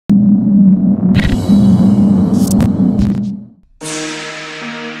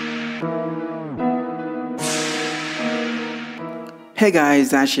Hey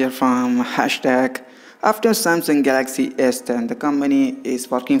guys, Ash here from hashtag. After Samsung Galaxy S10, the company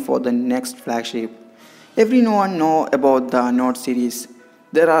is working for the next flagship. Everyone know about the Note series.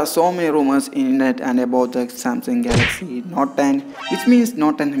 There are so many rumors in it and about the Samsung Galaxy Note 10, which means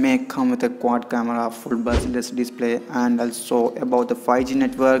Note 10 may come with a quad camera, full bezel display, and also about the 5G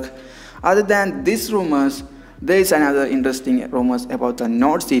network. Other than these rumors, there is another interesting rumors about the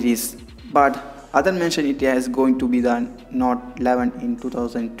Note series, but other mention it is going to be the Note 11 in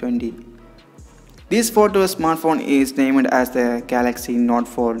 2020. This photo smartphone is named as the Galaxy Note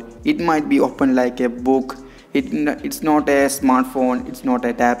Fold. It might be open like a book. It's not a smartphone, it's not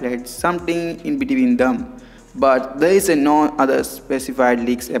a tablet, something in between them. But there is no other specified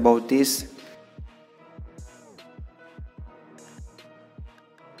leaks about this.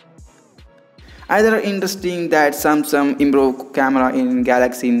 Either interesting that Samsung improved camera in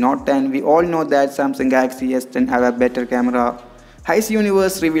Galaxy Note 10. We all know that Samsung Galaxy S10 have a better camera. Hyce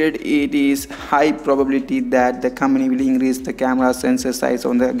Universe revealed it is high probability that the company will increase the camera sensor size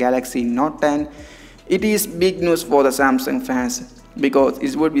on the Galaxy Note 10. It is big news for the Samsung fans because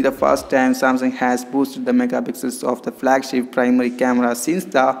it would be the first time Samsung has boosted the megapixels of the flagship primary camera since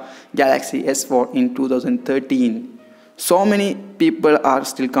the Galaxy S4 in 2013. So many people are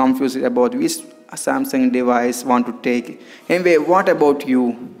still confused about which Samsung device want to take. Anyway, what about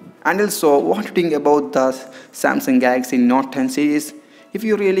you? And also, what do you think about the Samsung Galaxy Note 10 series? If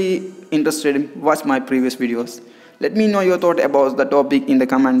you're really interested, watch my previous videos. Let me know your thought about the topic in the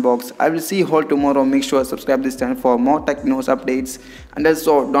comment box. I will see you all tomorrow. Make sure to subscribe this channel for more tech news updates. And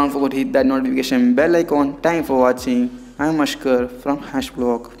also, don't forget to hit that notification bell icon. Thanks for watching. I'm Ashkar from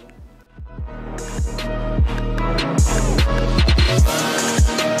Hashblog.